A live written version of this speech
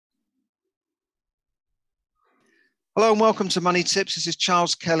Hello and welcome to Money Tips. This is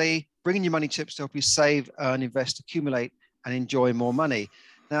Charles Kelly, bringing you money tips to help you save, earn, invest, accumulate, and enjoy more money.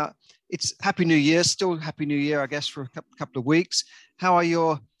 Now, it's Happy New Year, still Happy New Year, I guess, for a couple of weeks. How are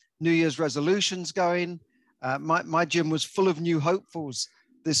your New Year's resolutions going? My gym was full of new hopefuls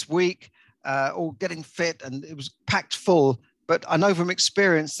this week, all getting fit, and it was packed full. But I know from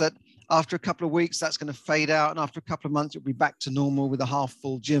experience that after a couple of weeks, that's going to fade out. And after a couple of months, it'll be back to normal with a half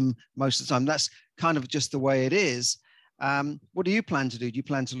full gym most of the time. That's kind of just the way it is. What do you plan to do? Do you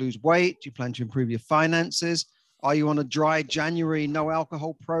plan to lose weight? Do you plan to improve your finances? Are you on a dry January, no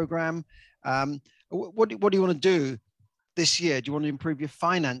alcohol program? What do you want to do this year? Do you want to improve your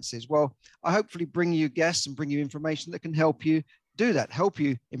finances? Well, I hopefully bring you guests and bring you information that can help you do that, help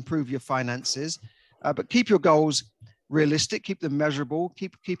you improve your finances, but keep your goals realistic, keep them measurable,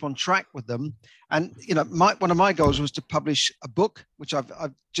 keep on track with them. And one of my goals was to publish a book, which I've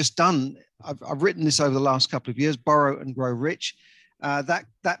just done. I've written this over the last couple of years, Borrow and Grow Rich. That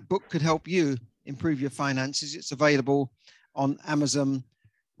book could help you improve your finances. It's available on Amazon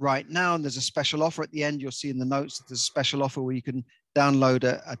right now, and there's a special offer at the end. You'll see in the notes that there's a special offer where you can download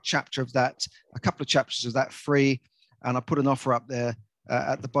a chapter of that, a couple of chapters of that free, and I put an offer up there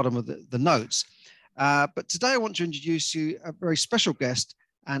at the bottom of the notes. But today I want to introduce you a very special guest,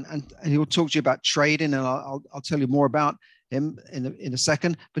 and he will talk to you about trading, and I'll tell you more about him in a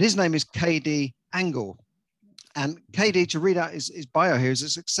second. But his name is KD Angle. And KD, to read out his bio here, is a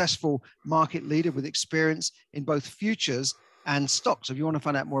successful market leader with experience in both futures and stocks. So if you want to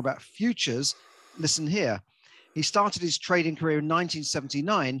find out more about futures, listen here. He started his trading career in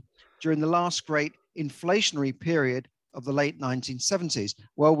 1979 during the last great inflationary period of the late 1970s.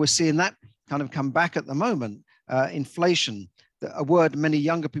 Well, we're seeing that kind of come back at the moment. Inflation, a word many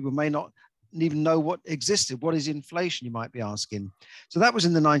younger people may not even know what existed. What is inflation, you might be asking? So that was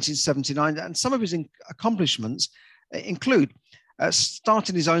in the 1979, and some of his accomplishments include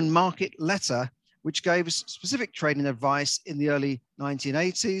starting his own market letter, which gave us specific trading advice in the early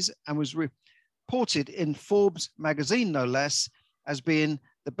 1980s and was reported in Forbes magazine, no less, as being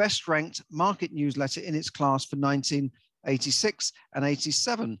the best ranked market newsletter in its class for 1986 and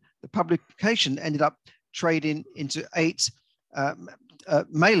 87. The publication ended up trading into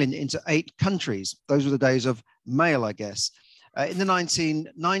mailing into 8 countries. Those were the days of mail, I guess. In the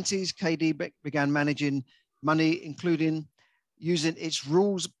 1990s, KD began managing money, including using its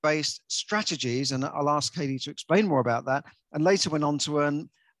rules-based strategies, and I'll ask KD to explain more about that, and later went on to earn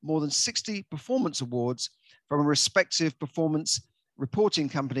more than 60 performance awards from a respective performance reporting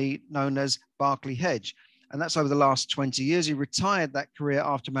company known as Barclay Hedge. And that's over the last 20 years. He retired that career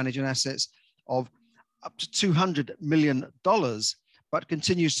after managing assets of up to $200 million, but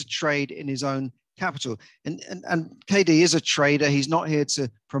continues to trade in his own capital. And KD is a trader. He's not here to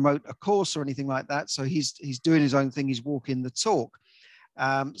promote a course or anything like that. So he's doing his own thing. He's walking the talk.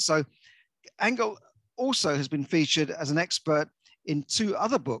 So Angle also has been featured as an expert in 2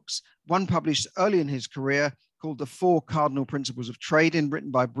 other books, one published early in his career called The 4 Cardinal Principles of Trading,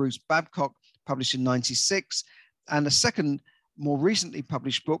 written by Bruce Babcock, published in 96, and a second, more recently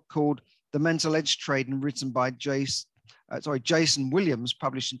published book called The Mental Edge Trading, written by Jason Williams,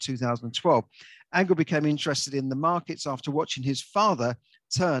 published in 2012. Angle became interested in the markets after watching his father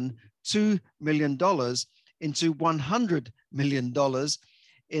turn $2 million into $100 million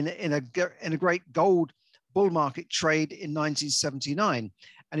in a great gold bull market trade in 1979.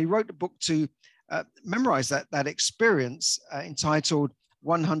 And he wrote a book to memorize that experience entitled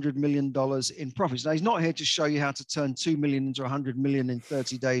 $100 million in profits. Now, he's not here to show you how to turn 2 million into 100 million in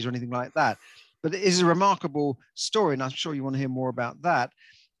 30 days or anything like that. But it is a remarkable story, and I'm sure you want to hear more about that.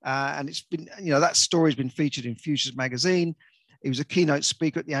 And it's been, that story has been featured in Futures Magazine. He was a keynote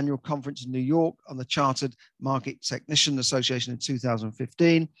speaker at the annual conference in New York on the Chartered Market Technician Association in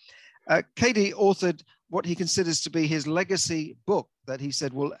 2015. KD authored what he considers to be his legacy book that he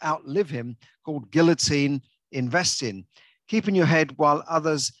said will outlive him, called Guillotine Investing, keeping your head while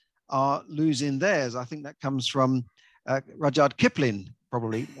others are losing theirs. I think that comes from Rudyard Kipling,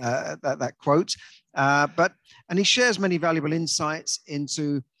 probably, that quote. And he shares many valuable insights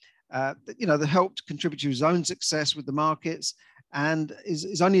into, that helped contribute to his own success with the markets, and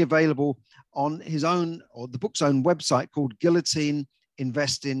is only available on his own, or the book's own website, called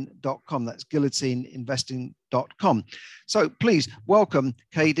guillotineinvesting.com. That's guillotineinvesting.com. So please welcome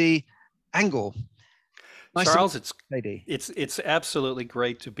KD Angle. Nice Charles, it's absolutely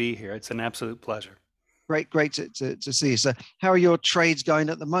great to be here. It's an absolute pleasure. Great to see you. So how are your trades going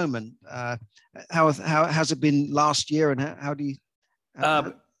at the moment? How has it been last year, and how do you?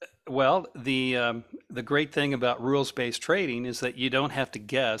 Well, the great thing about rules-based trading is that you don't have to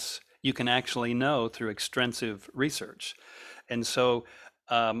guess you can actually know through extensive research. And so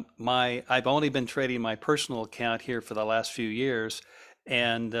I've only been trading my personal account here for the last few years,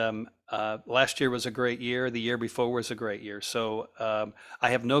 and last year was a great year. The year before was a great year. So I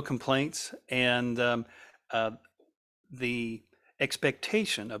have no complaints, and the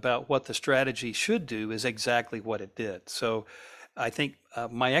expectation about what the strategy should do is exactly what it did. So I think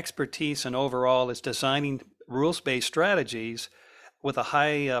my expertise and overall is designing rules-based strategies with a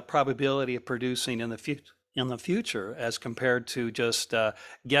high probability of producing in the future, as compared to just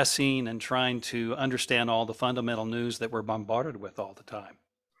guessing and trying to understand all the fundamental news that we're bombarded with all the time.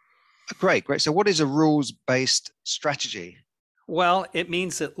 Great. So what is a rules-based strategy? Well, it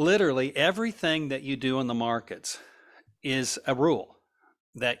means that literally everything that you do in the markets is a rule,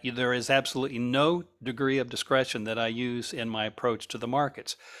 that there is absolutely no degree of discretion that I use in my approach to the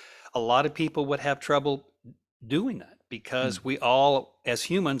markets. A lot of people would have trouble doing that because we all, as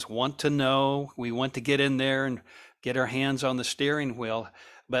humans, want to know. We want to get in there and get our hands on the steering wheel.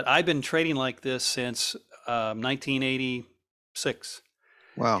 But I've been trading like this since 1986.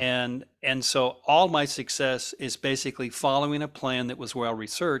 Wow. And so all my success is basically following a plan that was well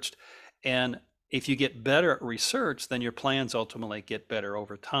researched. And if you get better at research, then your plans ultimately get better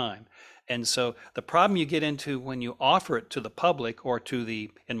over time. And so the problem you get into when you offer it to the public, or to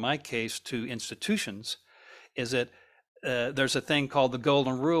in my case, to institutions, is that there's a thing called the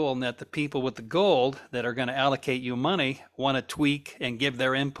golden rule, and that the people with the gold that are going to allocate you money want to tweak and give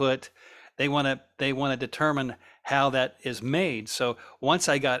their input. They want to determine how that is made. So once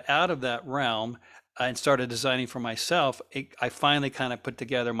I got out of that realm and started designing for myself, I finally kind of put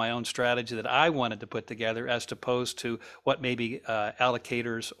together my own strategy that I wanted to put together, as opposed to what maybe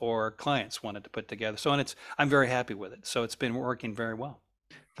allocators or clients wanted to put together. So, and I'm very happy with it. So it's been working very well.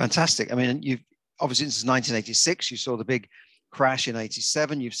 Fantastic. I mean, you've obviously, since 1986, you saw the big crash in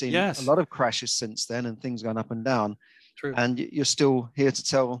 87. You've seen a lot of crashes since then, and things going up and down. True. And you're still here to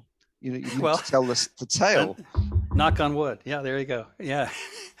tell, to tell the tale. Knock on wood. Yeah, there you go. Yeah,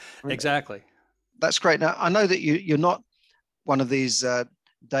 exactly. That's great. Now, I know that you're not one of these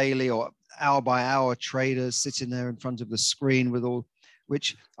daily or hour by hour traders sitting there in front of the screen with all,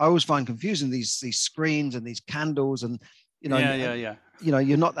 which I always find confusing, these screens and these candles, and Yeah.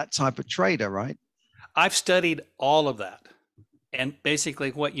 You're not that type of trader, right? I've studied all of that. And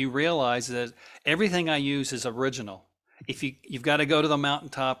basically what you realize is everything I use is original. If you've got to go to the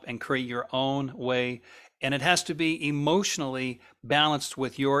mountaintop and create your own way, and it has to be emotionally balanced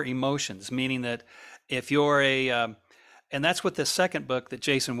with your emotions, meaning that if you're and that's what the second book that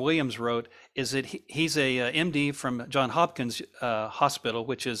Jason Williams wrote, is that he's a MD from Johns Hopkins Hospital,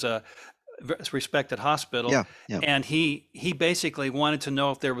 which is a respected hospital. Yeah. And he basically wanted to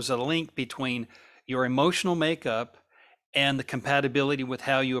know if there was a link between your emotional makeup and the compatibility with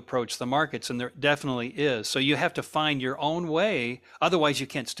how you approach the markets. And there definitely is. So you have to find your own way. Otherwise, you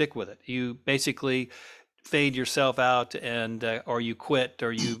can't stick with it. You basically fade yourself out, and or you quit,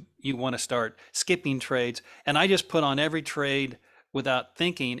 or you want to start skipping trades. And I just put on every trade without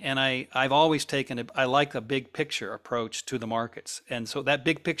thinking. And I've always I like a big picture approach to the markets. And so that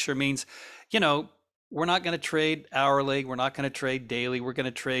big picture means, we're not going to trade hourly. We're not going to trade daily. We're going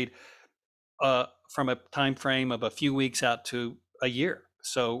to trade from a time frame of a few weeks out to a year.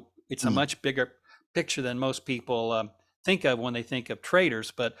 So it's a much bigger picture than most people think of when they think of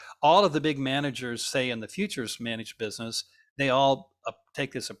traders. But all of the big managers, say in the futures managed business, they all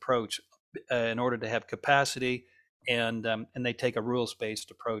take this approach in order to have capacity, and they take a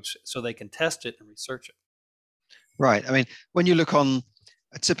rules-based approach so they can test it and research it. Right. I mean, when you look on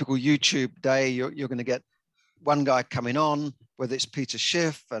a typical YouTube day, you're going to get one guy coming on, whether it's Peter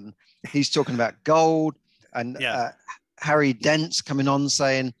Schiff, and he's talking about gold, and Harry Dent's coming on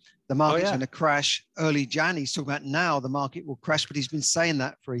saying the market's going to crash early January. He's talking about now the market will crash, but he's been saying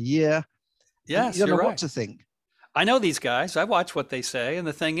that for a year. Yes, you don't know what to think. I know these guys. I watch what they say, and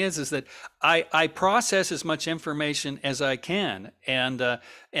the thing is that I process as much information as I can, and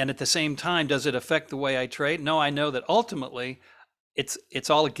at the same time, does it affect the way I trade? No, I know that ultimately, it's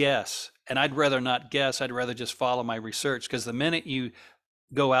all a guess, and I'd rather not guess. I'd rather just follow my research, because the minute you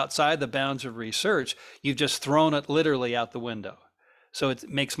go outside the bounds of research, you've just thrown it literally out the window. So it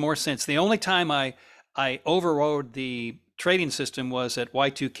makes more sense. The only time I overrode the trading system was at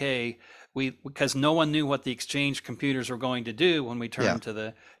Y2K. Because no one knew what the exchange computers were going to do when we turned to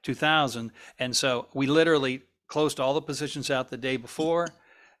the 2000. And so we literally closed all the positions out the day before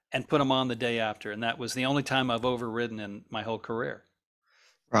and put them on the day after. And that was the only time I've overridden in my whole career.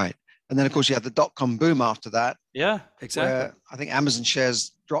 Right. And then, of course, you had the dot-com boom after that. Yeah, exactly. Where I think Amazon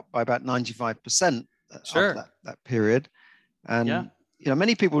shares dropped by about 95% after that period. And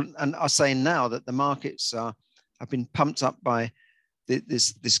many people are saying now that the markets have been pumped up by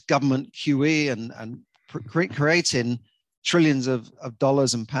this government QE and creating trillions of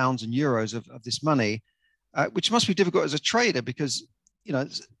dollars and pounds and euros of this money, which must be difficult as a trader, because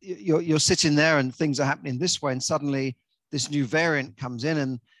you're sitting there and things are happening this way, and suddenly this new variant comes in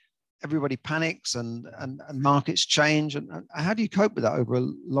and everybody panics and markets change. And how do you cope with that over a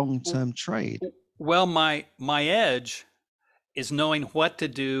long-term trade? Well, my edge is knowing what to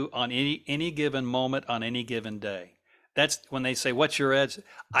do on any given moment on any given day. That's when they say, "What's your edge?"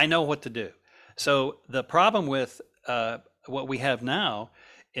 I know what to do. So the problem with what we have now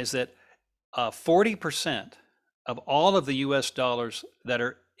is that 40% of all of the U.S. dollars that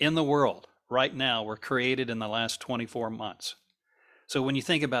are in the world right now were created in the last 24 months. So when you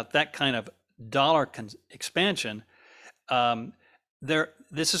think about that kind of dollar expansion,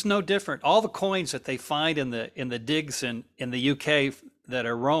 this is no different. All the coins that they find in the digs in the UK that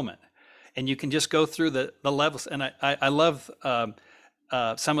are Roman, and you can just go through the levels. And I love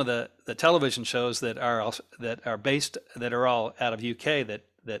some of the television shows that are all out of UK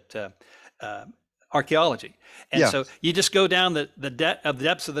that archaeology. And so you just go down the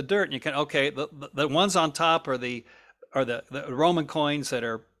depths of the dirt, and you can, okay, the ones on top are the Roman coins that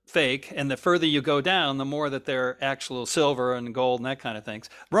are fake, and the further you go down, the more that they're actual silver and gold and that kind of things.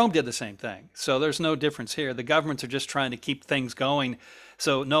 Rome did the same thing. So there's no difference here. The governments are just trying to keep things going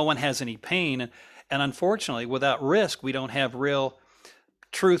so no one has any pain. And unfortunately, without risk, we don't have real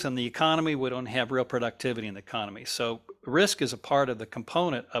truth in the economy. We don't have real productivity in the economy. So risk is a part of the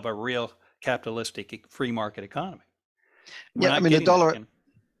component of a real capitalistic free market economy. I mean, the dollar,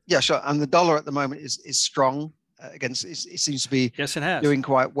 sure. And the dollar at the moment is strong against, it seems to be doing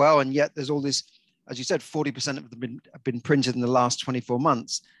quite well. And yet there's all this, as you said, 40% of them have been printed in the last 24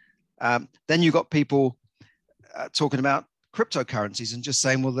 months. Then you've got people talking about cryptocurrencies and just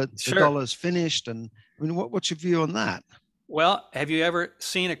saying, well, the dollar's finished. And I mean, what's your view on that? Well, have you ever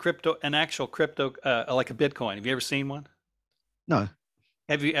seen an actual crypto, like a Bitcoin? Have you ever seen one? No.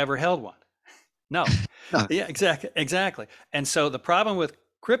 Have you ever held one? No. No. Yeah, exactly. And so the problem with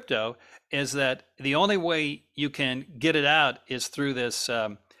crypto is that the only way you can get it out is through this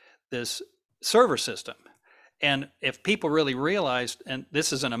server system. And if people really realized, and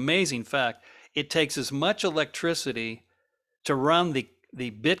this is an amazing fact, it takes as much electricity to run the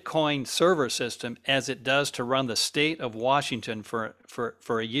Bitcoin server system as it does to run the state of Washington for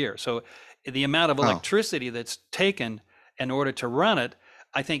a year. So the amount of electricity that's taken in order to run it,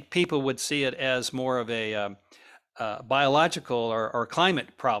 I think people would see it as more of a biological or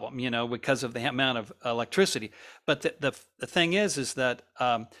climate problem, because of the amount of electricity. But the thing is that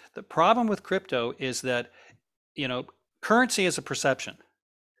the problem with crypto is that, currency is a perception.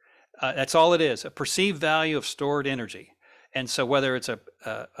 That's all it is, a perceived value of stored energy. And so whether it's a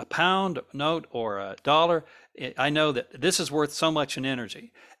pound note or a dollar, I know that this is worth so much in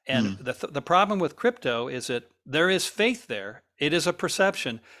energy. And the problem with crypto is that there is faith there. It is a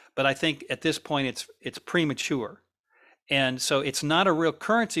perception, but I think at this point it's premature. And so it's not a real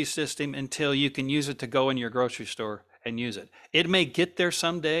currency system until you can use it to go in your grocery store and use it. It may get there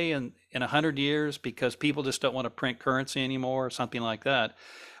someday in 100 years because people just don't want to print currency anymore or something like that.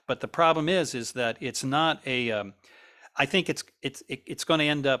 But the problem is that it's not I think it's going to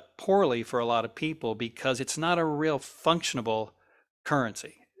end up poorly for a lot of people because it's not a real functionable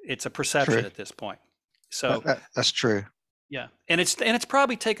currency. It's a perception at this point. So that's true. Yeah, and it's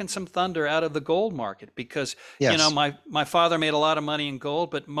probably taken some thunder out of the gold market because my father made a lot of money in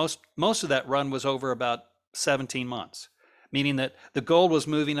gold, but most of that run was over about 17 months, meaning that the gold was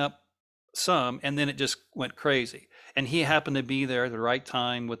moving up some and then it just went crazy. And he happened to be there at the right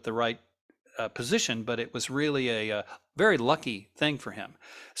time with the right position, but it was really a very lucky thing for him.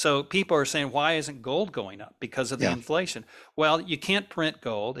 So people are saying, why isn't gold going up? Because of the inflation. Well, you can't print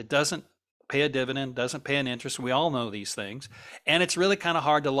gold. It doesn't pay a dividend, doesn't pay an interest. We all know these things. And it's really kind of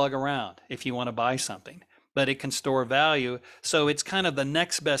hard to lug around if you want to buy something, but it can store value. So it's kind of the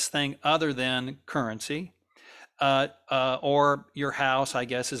next best thing other than currency. Or your house, I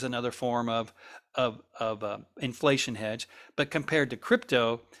guess, is another form of inflation hedge. But compared to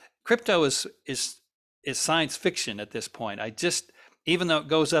crypto is science fiction at this point. Even though it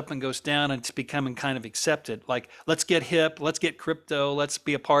goes up and goes down and it's becoming kind of accepted, like, let's get hip, let's get crypto, let's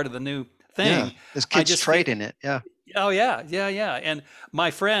be a part of the new thing. Yeah, there's kids trading it. Yeah. Oh yeah. And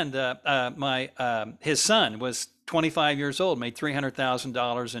my friend, his son was 25 years old, made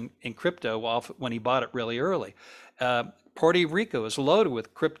 $300,000 in crypto off when he bought it really early. Puerto Rico is loaded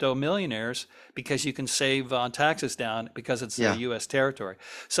with crypto millionaires because you can save on taxes down because it's a U.S. territory.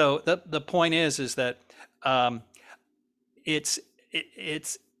 So the point is that I'm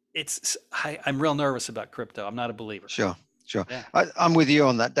real nervous about crypto. I'm not a believer. Sure, sure. Yeah. I'm with you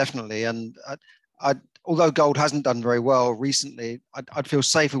on that, definitely. And although gold hasn't done very well recently, I'd feel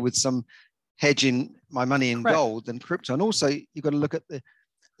safer with some hedging my money in Correct. gold than crypto. And also, you've got to look at the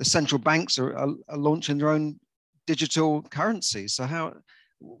central banks are launching their own digital currency. So how,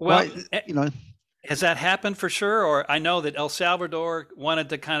 Well, why, you know, has that happened for sure? Or I know that El Salvador wanted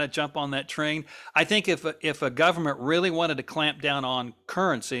to kind of jump on that train. I think if a government really wanted to clamp down on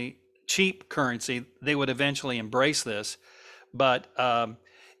currency, cheap currency, they would eventually embrace this. But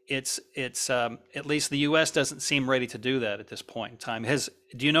it's at least the U.S. doesn't seem ready to do that at this point in time.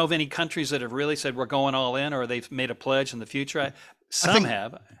 Do you know of any countries that have really said we're going all in, or they've made a pledge in the future? I Some think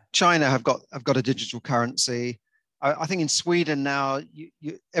have. China have got a digital currency. I think in Sweden now,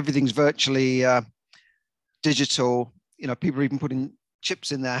 everything's virtually digital. You know, people are even putting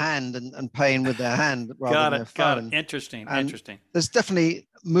chips in their hand and paying with their hand rather Got than their it. Got it. phone. Interesting. And Interesting. there's definitely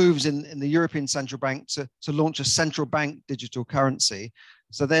moves in the European Central Bank to launch a central bank digital currency.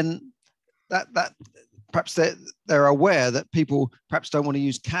 So then that perhaps they're aware that people perhaps don't want to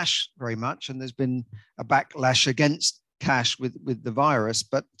use cash very much, and there's been a backlash against cash with the virus.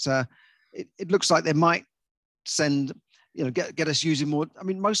 But it looks like they might send, get us using more. I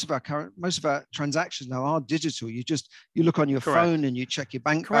mean, most of our transactions now are digital. You look on your Correct. phone and you check your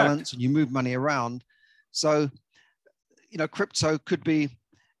bank Correct. balance and you move money around. So, crypto could be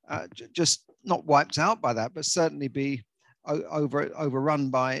just not wiped out by that, but certainly be overrun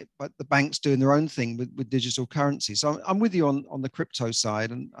by the banks doing their own thing with digital currency. So I'm with you on the crypto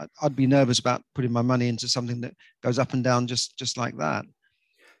side, and I'd be nervous about putting my money into something that goes up and down just like that.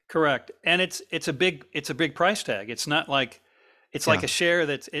 Correct. And it's a big price tag. It's not like it's like Yeah, a share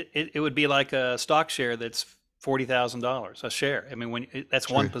it would be like a stock share that's $40,000 a share. I mean, that's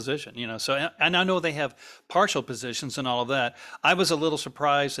one true. position, So, and I know they have partial positions and all of that. I was a little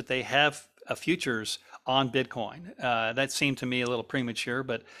surprised that they have futures on Bitcoin. That seemed to me a little premature,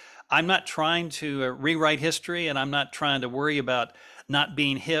 but I'm not trying to rewrite history, and I'm not trying to worry about not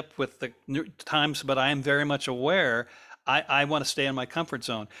being hip with the new times. But I am very much aware. I want to stay in my comfort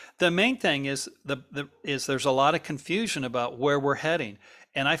zone. The main thing is there's a lot of confusion about where we're heading.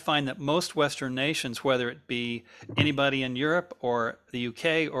 And I find that most Western nations, whether it be anybody in Europe or the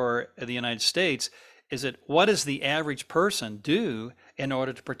UK or the United States, is that what does the average person do in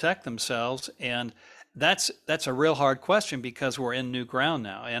order to protect themselves? And that's a real hard question because we're in new ground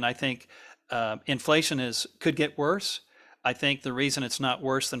now. And I think inflation could get worse. I think the reason it's not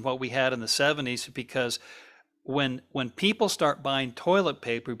worse than what we had in the 70s is because when people start buying toilet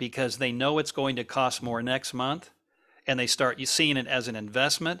paper because they know it's going to cost more next month, and they start seeing it as an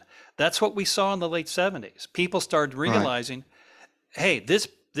investment, that's what we saw in the late 70s. People started Right. realizing, hey, this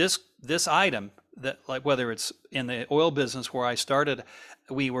item, that, like, whether it's in the oil business where I started,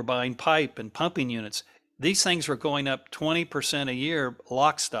 we were buying pipe and pumping units. These things were going up 20% a year,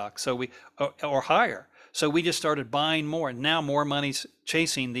 lock stock, or higher. So we just started buying more, and now more money's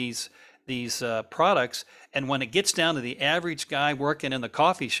chasing these products. And when it gets down to the average guy working in the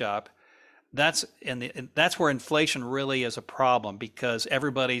coffee shop, that's where inflation really is a problem, because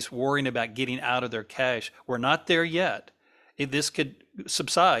everybody's worrying about getting out of their cash. We're not there yet. This could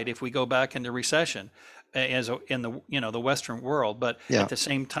subside if we go back into recession, in the Western world. But Yeah. at the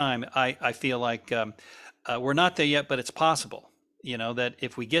same time, I feel like we're not there yet, but it's possible. That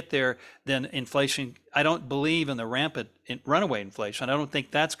if we get there, then inflation. I don't believe in the rampant runaway inflation. I don't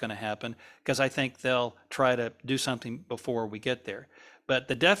think that's going to happen, because I think they'll try to do something before we get there. But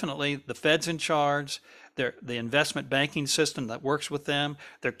definitely the Fed's in charge. The investment banking system that works with them,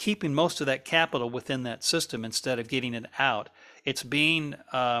 they're keeping most of that capital within that system instead of getting it out. It's being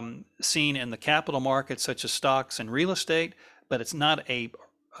seen in the capital markets, such as stocks and real estate, but it's not a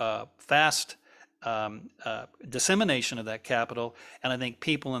fast dissemination of that capital. And I think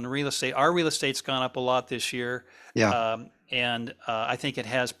people in our real estate's gone up a lot this year. Yeah. And I think it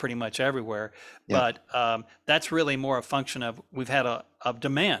has pretty much everywhere. Yeah. But that's really more a function of we've had a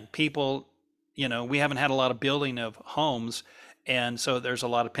demand. People, we haven't had a lot of building of homes, and so there's a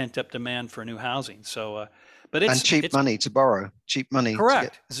lot of pent up demand for new housing. So, but And cheap money to borrow, cheap money to get.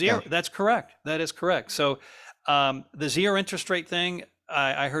 correct. Yeah. Zero. That's correct. That is correct. So the zero interest rate thing,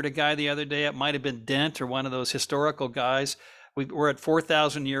 I heard a guy the other day, it might have been Dent or one of those historical guys. We're at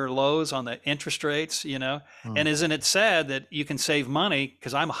 4,000-year lows on the interest rates, And isn't it sad that you can save money,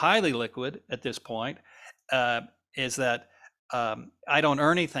 because I'm highly liquid at this point, is that I don't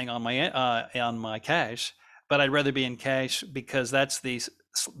earn anything on my cash, but I'd rather be in cash, because that's the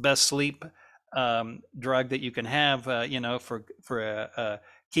best sleep drug that you can have, for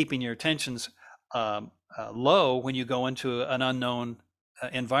keeping your tensions low when you go into an unknown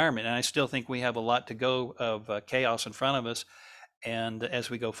environment. And I still think we have a lot to go of chaos in front of us, and as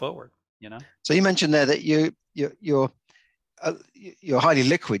we go forward, you know. So you mentioned there that you're highly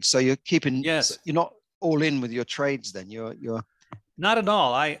liquid, so Yes. you're not all in with your trades. Then you're Not at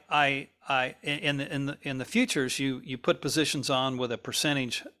all. In the futures, you put positions on with a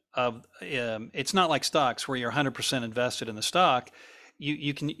percentage of. It's not like stocks where you're 100% invested in the stock.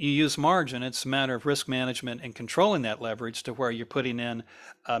 You use margin. It's a matter of risk management and controlling that leverage to where you're putting in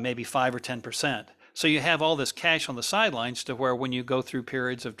maybe 5 or 10%. So you have all this cash on the sidelines to where when you go through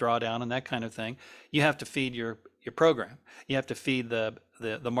periods of drawdown and that kind of thing, you have to feed your program. You have to feed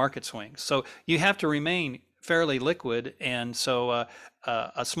the market swings. So you have to remain fairly liquid, and so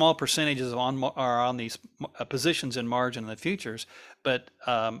a small percentages are on these positions in margin in the futures. But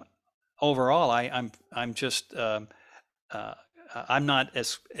overall, I'm just I'm not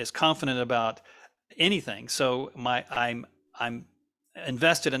as confident about anything. So I'm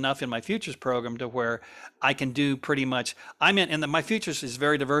invested enough in my futures program to where I can do pretty much. My futures is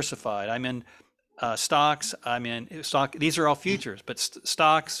very diversified. I'm in stocks. I'm in stock. These are all futures, but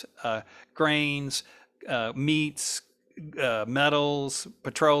stocks, grains, meats, metals,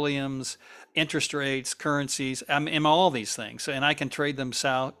 petroleums, interest rates, currencies. I'm in all these things, and I can trade them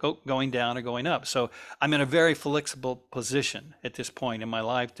going down or going up. So I'm in a very flexible position at this point in my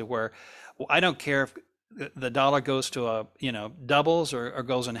life to where I don't care if the dollar goes to doubles or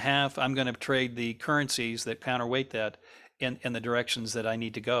goes in half. I'm going to trade the currencies that counterweight that in the directions that I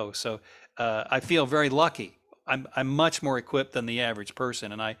need to go. So I feel very lucky. I'm much more equipped than the average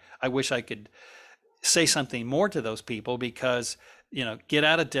person, and I wish I could say something more to those people because get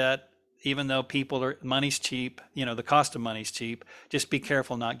out of debt. Even though money's cheap, the cost of money's cheap. Just be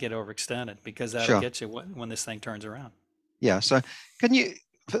careful not get overextended because that'll get you when this thing turns around. Yeah. So can you,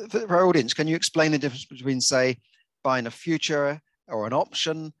 for our audience, can you explain the difference between, say, buying a future or an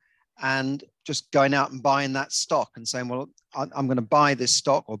option and just going out and buying that stock and saying, well, I'm going to buy this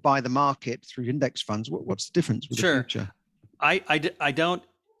stock or buy the market through index funds? What's the difference with the future? I don't.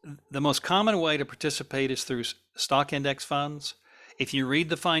 The most common way to participate is through stock index funds. If you read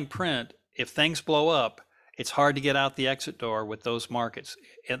the fine print, if things blow up, it's hard to get out the exit door with those markets,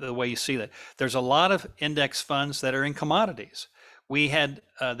 the way you see that. There's a lot of index funds that are in commodities. We had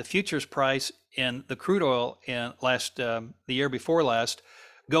the futures price in the crude oil in the year before last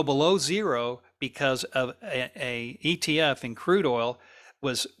go below zero because of a ETF in crude oil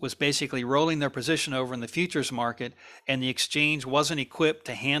was basically rolling their position over in the futures market, and the exchange wasn't equipped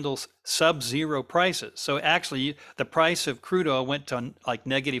to handle sub-zero prices. So actually, the price of crude oil went to like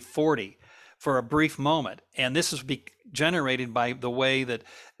 -40 for a brief moment, and this is generated by the way that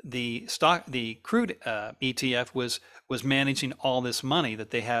the crude ETF was managing all this money that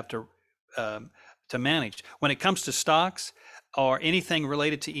they have to manage. When it comes to stocks or anything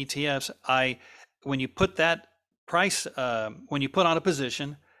related to ETFs, when you put that price, when you put on a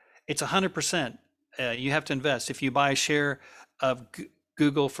position, it's 100%. You have to invest. If you buy a share of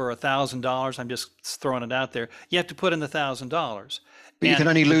Google for $1,000, I'm just throwing it out there, you have to put in the $1,000. But you can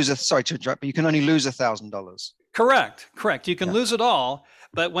only lose sorry to interrupt, but you can only lose $1,000. Correct. You can lose it all.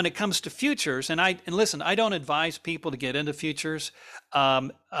 But when it comes to futures, and listen, I don't advise people to get into futures,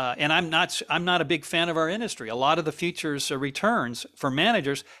 and I'm not a big fan of our industry. A lot of the futures returns for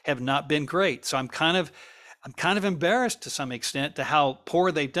managers have not been great. So I'm kind of embarrassed to some extent to how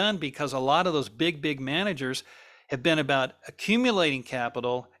poor they've done, because a lot of those big managers have been about accumulating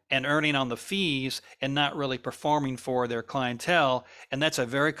capital and earning on the fees and not really performing for their clientele. And that's a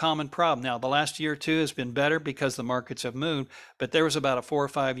very common problem. Now, the last year or two has been better because the markets have moved, but there was about a 4 or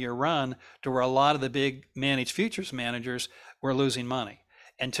 5 year run to where a lot of the big managed futures managers were losing money.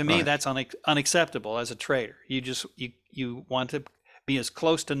 And to me, that's unacceptable as a trader. You want to be as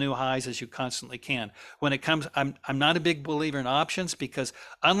close to new highs as you constantly can. When it comes, I'm not a big believer in options because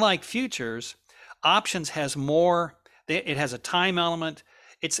unlike futures, options has more, it has a time element.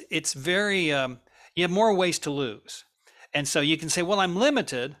 It's very, you have more ways to lose. And so you can say, well, I'm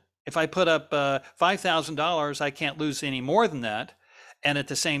limited. If I put up $5,000, I can't lose any more than that. And at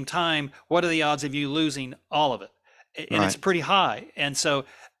the same time, what are the odds of you losing all of it? And it's pretty high. And so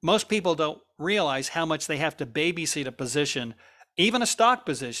most people don't realize how much they have to babysit a position, even a stock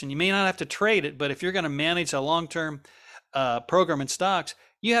position. You may not have to trade it, but if you're going to manage a long-term program in stocks,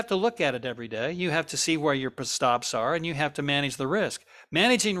 you have to look at it every day. You have to see where your stops are, and you have to manage the risk.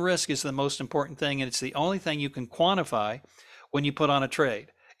 Managing risk is the most important thing, and it's the only thing you can quantify when you put on a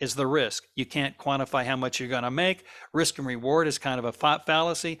trade, is the risk. You can't quantify how much you're going to make. Risk and reward is kind of a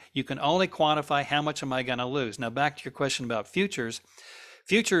fallacy. You can only quantify how much am I going to lose. Now, back to your question about futures.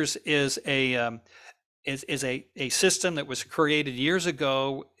 Futures is is a system that was created years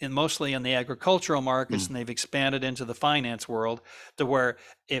ago in mostly in the agricultural markets, and they've expanded into the finance world to where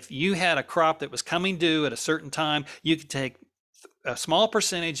if you had a crop that was coming due at a certain time, you could take a small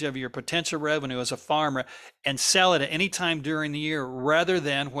percentage of your potential revenue as a farmer and sell it at any time during the year rather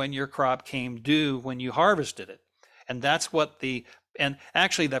than when your crop came due when you harvested it. And that's what and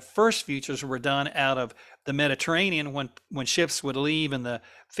actually the first futures were done out of the Mediterranean when ships would leave in the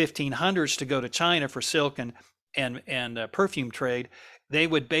 1500s to go to China for silk and perfume trade. They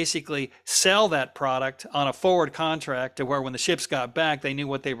would basically sell that product on a forward contract to where when the ships got back, they knew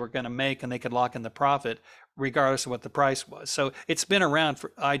what they were going to make and they could lock in the profit regardless of what the price was. So it's been around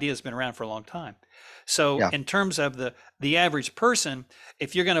idea's been around for a long time. So Yeah. in terms of the average person,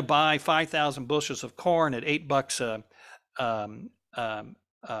 if you're going to buy 5,000 bushels of corn at $8 a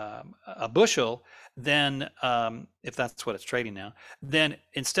bushel, then if that's what it's trading now, then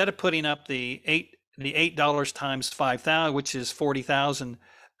instead of putting up the $8 times 5,000, which is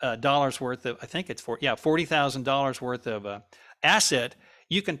 $40,000 worth of, I think it's $40,000 worth of asset,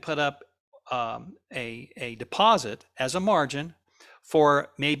 you can put up a deposit as a margin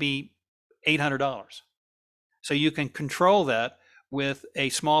for maybe $800. So you can control that with a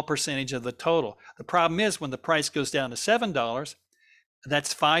small percentage of the total. The problem is when the price goes down to $7,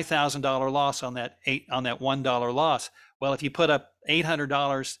 that's $5,000 loss on that $1 loss. Well, if you put up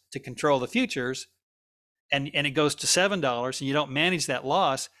 $800 to control the futures and it goes to $7 and you don't manage that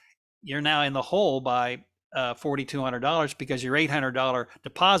loss, you're now in the hole by $4,200 because your $800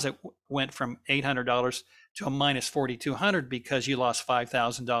 deposit went from $800 to a minus $4,200 because you lost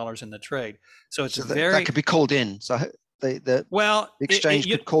 $5,000 in the trade. So it's that could be called in. So the exchange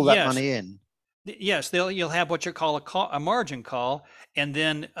could call that money in. Yes, you'll have what you call a margin call, and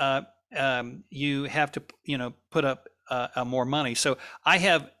then you have to put up more money. So I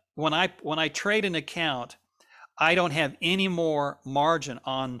have when I trade an account, I don't have any more margin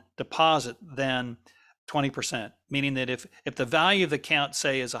on deposit than 20%, meaning that if the value of the account,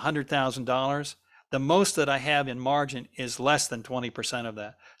 say, is $100,000, the most that I have in margin is less than 20% of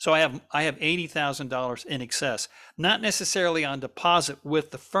that. So I have $80,000 in excess, not necessarily on deposit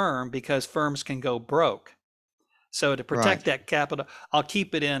with the firm because firms can go broke. So to protect that capital, I'll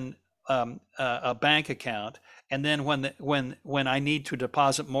keep it in a bank account, and then when I need to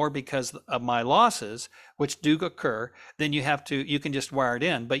deposit more because of my losses, which do occur, then you can just wire it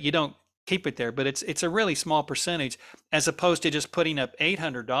in, but you don't keep it there. But it's a really small percentage as opposed to just putting up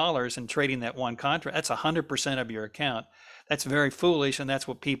 $800 and trading that one contract. That's 100% of your account. That's very foolish, and that's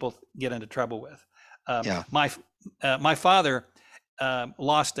what people get into trouble with. My father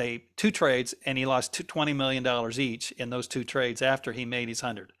lost two trades, and he lost $20 million each in those two trades after he made his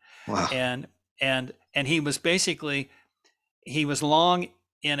 100. Wow. And he was long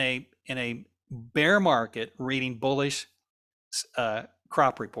in a bear market reading bullish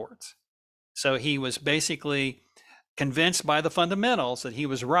crop reports. So he was basically convinced by the fundamentals that he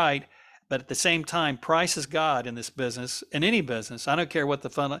was right, but at the same time, price is God in this business, in any business. I don't care what the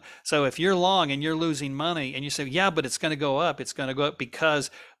fund. So if you're long and you're losing money and you say, yeah, but it's going to go up. It's going to go up because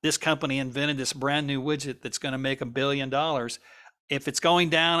this company invented this brand new widget that's going to make $1 billion. If it's going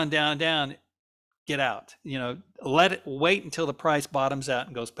down and down and down, get out. Wait until the price bottoms out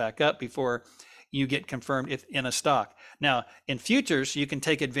and goes back up before you get confirmed in a stock. Now, in futures, you can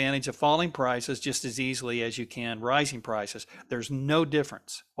take advantage of falling prices just as easily as you can rising prices. There's no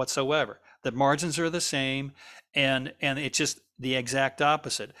difference whatsoever. The margins are the same, and it's just the exact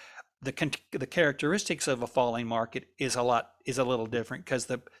opposite. The characteristics of a falling market is a little different because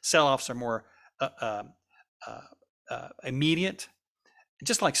the sell-offs are more immediate,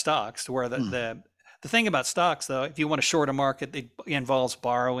 just like stocks, where the thing about stocks, though, if you want to short a market, it involves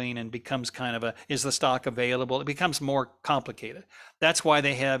borrowing and becomes kind of is the stock available? It becomes more complicated. That's why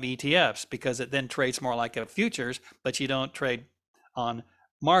they have ETFs, because it then trades more like a futures, but you don't trade on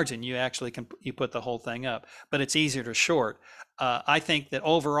margin. You actually you put the whole thing up, but it's easier to short. I think that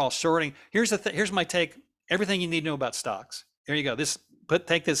overall shorting, here's my take. Everything you need to know about stocks. Here you go.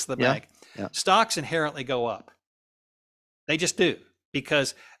 Take this to the bank. Yeah. Stocks inherently go up. They just do,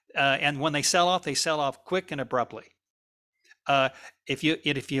 because and when they sell off quick and abruptly. If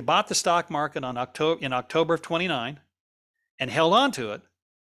you bought the stock market in October of 29 and held on to it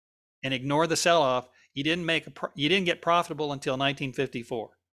and ignored the sell-off, you didn't get profitable until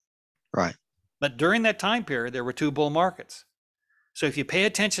 1954. Right. But during that time period, there were two bull markets. So if you pay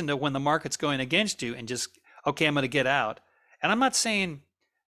attention to when the market's going against you and just, okay, I'm going to get out. And I'm not saying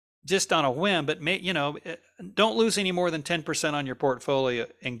just on a whim, but don't lose any more than 10% on your portfolio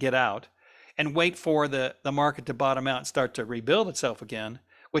and get out, and wait for the market to bottom out and start to rebuild itself again.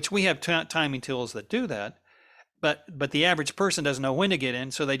 which we have timing tools that do that. But the average person doesn't know when to get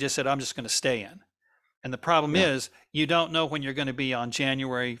in, so they just said, I'm just going to stay in. And the problem Yeah. is you don't know when you're going to be on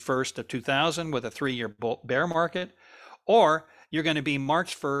January 1st of 2000 with a 3-year bear market, or you're going to be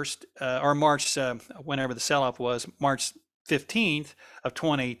March 1st or March, whenever the sell-off was, March 15th of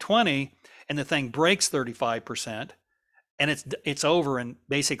 2020, and the thing breaks 35%, and it's over in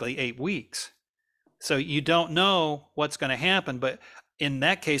basically 8 weeks. So you don't know what's going to happen. But in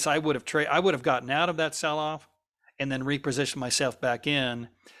that case, I would have gotten out of that sell-off and then repositioned myself back in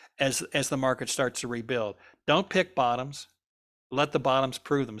as the market starts to rebuild. Don't pick bottoms. Let the bottoms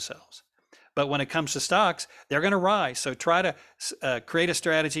prove themselves. But when it comes to stocks, they're going to rise. So try to create a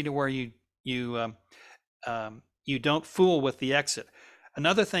strategy to where you don't fool with the exit.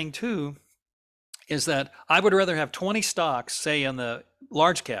 Another thing too is that I would rather have 20 stocks, say in the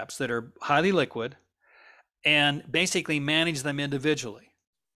large caps that are highly liquid, and basically manage them individually,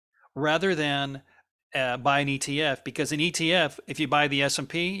 rather than buy an ETF. Because an ETF, if you buy the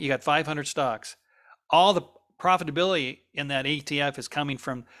S&P, you got 500 stocks. All the profitability in that ETF is coming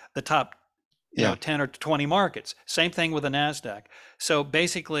from the top 10 or 20 markets. Same thing with the NASDAQ. So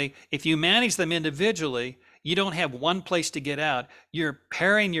basically, if you manage them individually, you don't have one place to get out. You're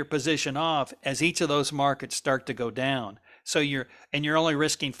pairing your position off as each of those markets start to go down. So you're only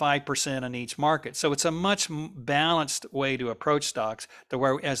risking 5% in each market. So it's a much balanced way to approach stocks, to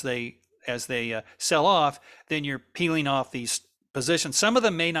where as they sell off, then you're peeling off these positions. Some of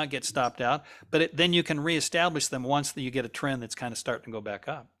them may not get stopped out, but then you can reestablish them once you get a trend that's kind of starting to go back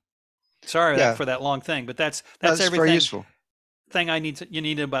up. Sorry for that long thing, but that's everything. Very useful. Thing you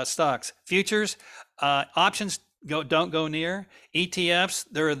need about stocks. Futures, options don't go near. ETFs,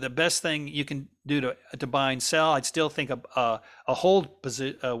 they're the best thing you can do to buy and sell. I'd still think a hold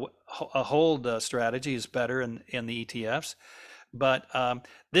strategy is better in the ETFs, but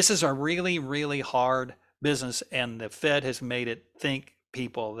this is a really, really hard business, and the Fed has made it think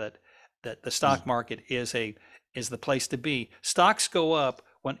people that the stock market is the place to be. Stocks go up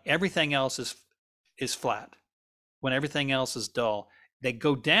when everything else is flat, when everything else is dull. They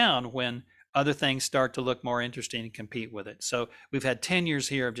go down when other things start to look more interesting and compete with it. So we've had 10 years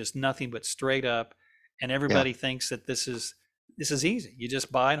here of just nothing but straight up, and everybody thinks that this is easy. You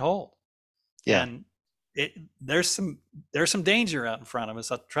just buy and hold. Yeah. And there's some danger out in front of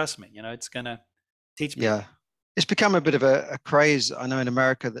us. Trust me, it's gonna teach me. Yeah. It's become a bit of a craze. I know in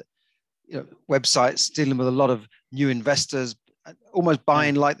America that websites dealing with a lot of new investors, almost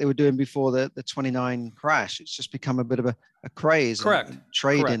buying like they were doing before the 29 crash. It's just become a bit of a craze. Correct. And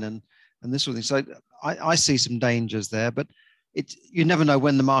trading and this sort of thing. So I see some dangers there, but you never know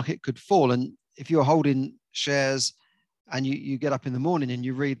when the market could fall. And if you're holding shares and you get up in the morning and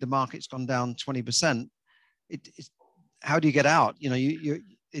you read the market's gone down 20%, how do you get out?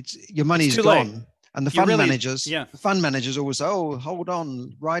 Your money's gone. Late. And the fund managers always say, "Oh, hold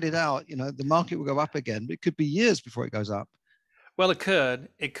on, ride it out. The market will go up again." But it could be years before it goes up. Well, it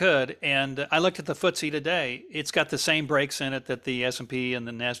could, and I looked at the FTSE today. It's got the same breaks in it that the S&P and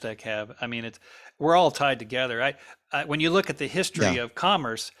the NASDAQ have. I mean, we're all tied together. When you look at the history of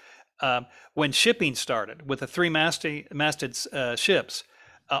commerce, when shipping started with the three-masted ships,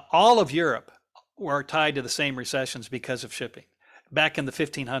 all of Europe were tied to the same recessions because of shipping back in the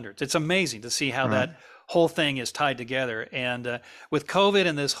 1500s. It's amazing to see how that whole thing is tied together. And with COVID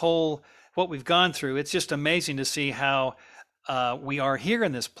and what we've gone through, it's just amazing to see how we are here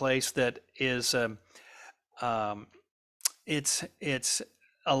in this place that is, there's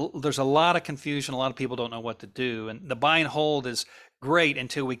a lot of confusion. A lot of people don't know what to do. And the buy and hold is great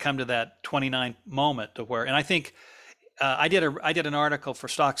until we come to that 29 moment and I think I did an article for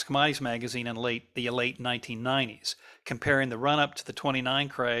Stocks Commodities Magazine in the late 1990s, comparing the run up to the 29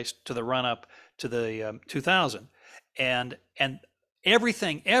 crash to the run up to the 2000, and every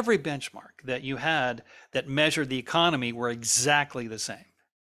benchmark that you had that measured the economy were exactly the same.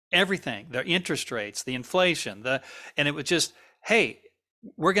 Everything, the interest rates, the inflation, and it was just, hey,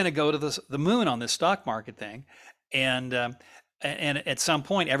 we're going to go to the moon on this stock market thing, and at some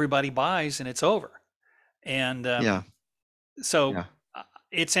point everybody buys and it's over, and so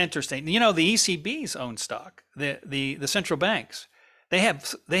it's interesting. The ECB's own stock, the central banks, they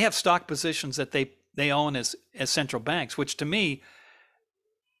have stock positions that they own as central banks, which to me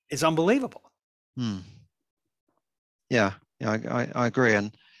is unbelievable. Yeah, I agree,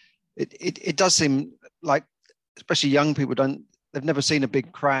 and it does seem like, especially young people, they've never seen a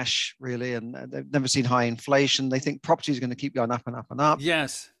big crash really, and they've never seen high inflation. They think property is going to keep going up and up and up.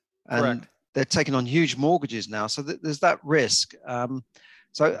 Yes, and correct. They're taking on huge mortgages now, so there's that risk.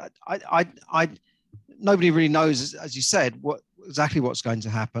 So I nobody really knows, as you said, exactly what's going to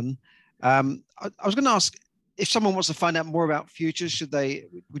happen. I was going to ask, if someone wants to find out more about futures,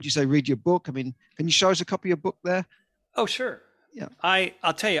 would you say read your book? I mean, can you show us a copy of your book there? Oh, sure. Yeah.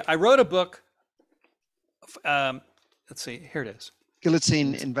 I'll tell you, I wrote a book. Um, let's see, here it is.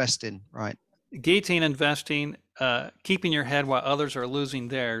 Guillotine Investing, right? Guillotine Investing, keeping your head while others are losing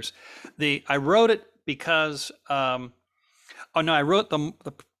theirs. I wrote it because, oh no, I wrote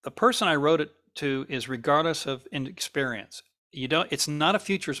the person I wrote it to is regardless of experience. It's not a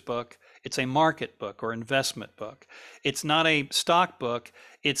futures book. It's a market book or investment book. It's not a stock book.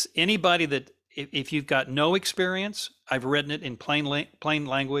 It's anybody that, if you've got no experience, I've written it in plain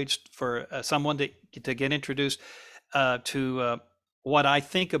language for someone to get introduced to what I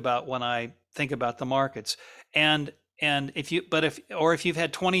think about when I think about the markets. And if you've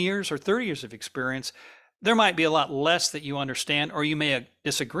had 20 years or 30 years of experience, there might be a lot less that you understand, or you may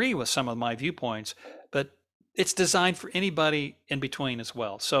disagree with some of my viewpoints, but it's designed for anybody in between as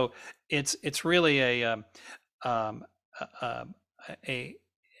well. So it's really a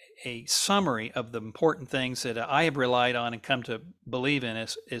summary of the important things that I have relied on and come to believe in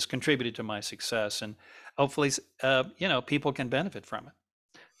is contributed to my success, and hopefully, people can benefit from it.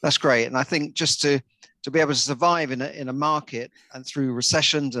 That's great, and I think just to be able to survive in a market and through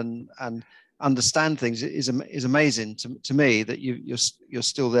recessions and understand things is amazing to me, that you're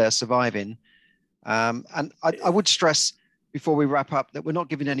still there surviving. And I would stress before we wrap up that we're not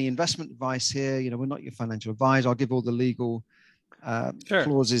giving any investment advice here. We're not your financial advisor. I'll give all the legal Sure.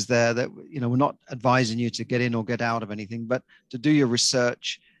 clauses there that we're not advising you to get in or get out of anything, but to do your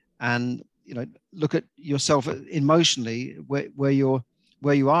research and look at yourself emotionally where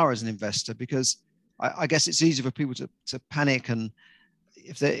you are as an investor, because I guess it's easy for people to panic, and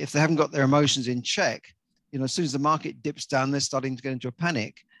if they haven't got their emotions in check, as soon as the market dips down, they're starting to get into a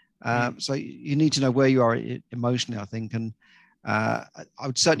panic. So you need to know where you are emotionally, I think, and I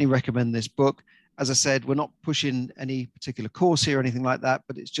would certainly recommend this book. As I said, we're not pushing any particular course here or anything like that,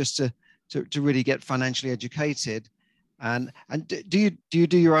 but it's just to really get financially educated. And do you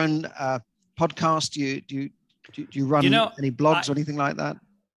do your own podcast? Do you run any blogs or anything like that?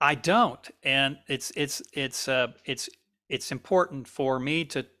 I don't, and it's important for me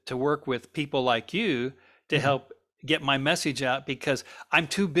to work with people like you to help get my message out, because I'm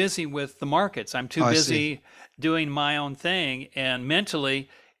too busy with the markets. I'm too busy doing my own thing, and mentally,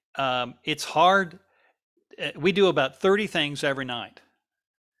 it's hard. We do about 30 things every night.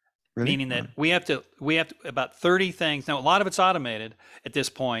 Really? Meaning that we have to about 30 things. Now, a lot of it's automated at this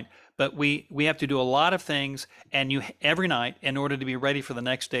point, but we have to do a lot of things every night in order to be ready for the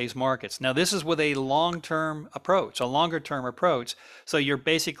next day's markets. Now, this is with a longer-term approach. So you're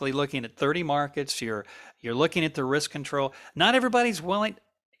basically looking at 30 markets. You're looking at the risk control. Not everybody's willing,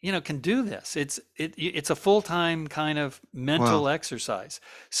 can do this. It's a full-time kind of mental exercise.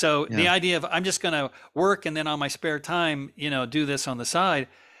 So the idea of I'm just going to work and then on my spare time, do this on the side.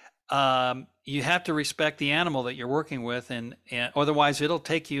 You have to respect the animal that you're working with, and otherwise it'll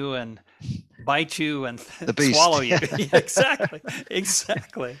take you and bite you and swallow you. Yeah,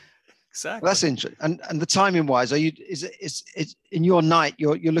 exactly. Well, that's interesting. And the timing wise, is in your night?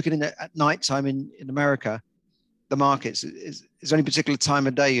 You're looking at night time in America, the markets. Is there any particular time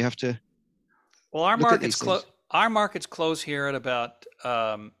of day you have to? Well, our markets close here at about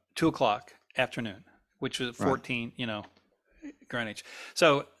 2:00 afternoon, which is 14. Right. Greenwich.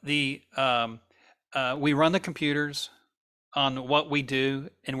 So we run the computers on what we do,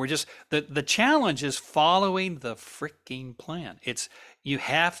 and we're just the challenge is following the freaking plan. You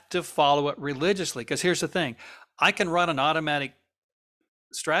have to follow it religiously, because here's the thing: I can run an automatic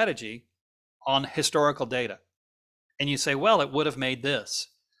strategy on historical data, and you say, well, it would have made this,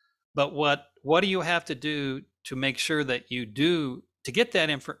 but what do you have to do to make sure that you do to get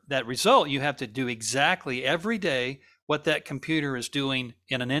that result? You have to do exactly every day what that computer is doing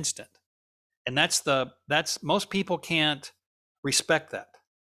in an instant. And that's most people can't respect that.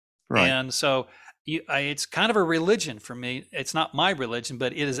 Right. And so it's kind of a religion for me. It's not my religion,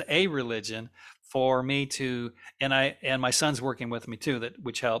 but it is a religion for me to, and my son's working with me too,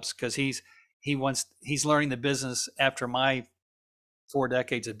 which helps, because he's learning the business after my 4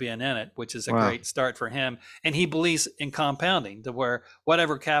 decades of being in it, which is a great start for him. And he believes in compounding, to where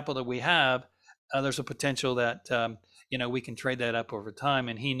whatever capital we have, there's a potential that we can trade that up over time,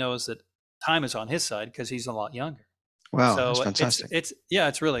 and he knows that time is on his side because he's a lot younger. Wow, so that's fantastic.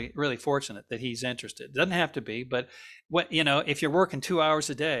 It's really, really fortunate that he's interested. It doesn't have to be, but if you're working 2 hours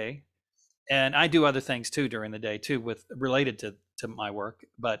a day, and I do other things too during the day too, related to my work,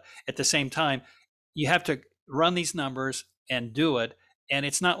 but at the same time, you have to run these numbers and do it, and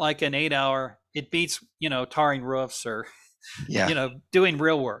it's not like an 8 hour. It beats tarring roofs or Yeah. Doing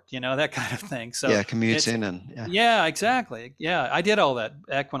real work, that kind of thing. So Yeah. it's, Commuting and yeah. yeah, exactly. Yeah, I did all that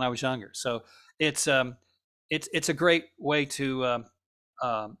back when I was younger. So it's it's a great way to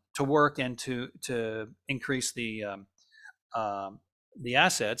work and to increase the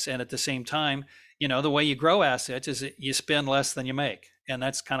assets, and at the same time, the way you grow assets is that you spend less than you make, and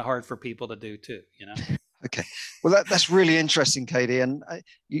that's kind of hard for people to do too. Okay. Well, that's really interesting, Katie. And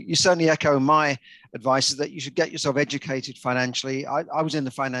you certainly echo my advice is that you should get yourself educated financially. I was in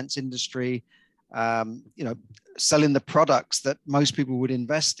the finance industry, you know, selling the products that most people would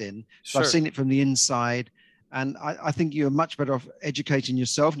invest in. So I've Sure. seen it from the inside. And I think you're much better off educating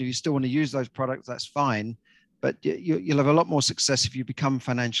yourself. And if you still want to use those products, that's fine. But you'll have a lot more success if you become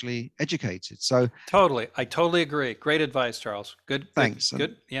financially educated. So Totally. I totally agree. Great advice, Charles. Good, thanks.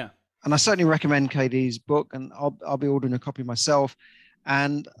 good. Yeah. And I certainly recommend KD's book, and I'll be ordering a copy myself.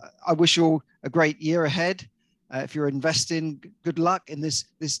 And I wish you all a great year ahead. If you're investing, good luck in this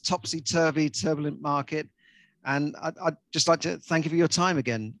topsy-turvy, turbulent market. And I'd just like to thank you for your time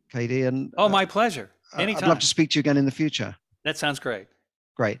again, KD. And Oh, my pleasure. Anytime. I'd love to speak to you again in the future. That sounds great.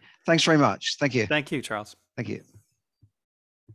 Great. Thanks very much. Thank you. Thank you, Charles. Thank you.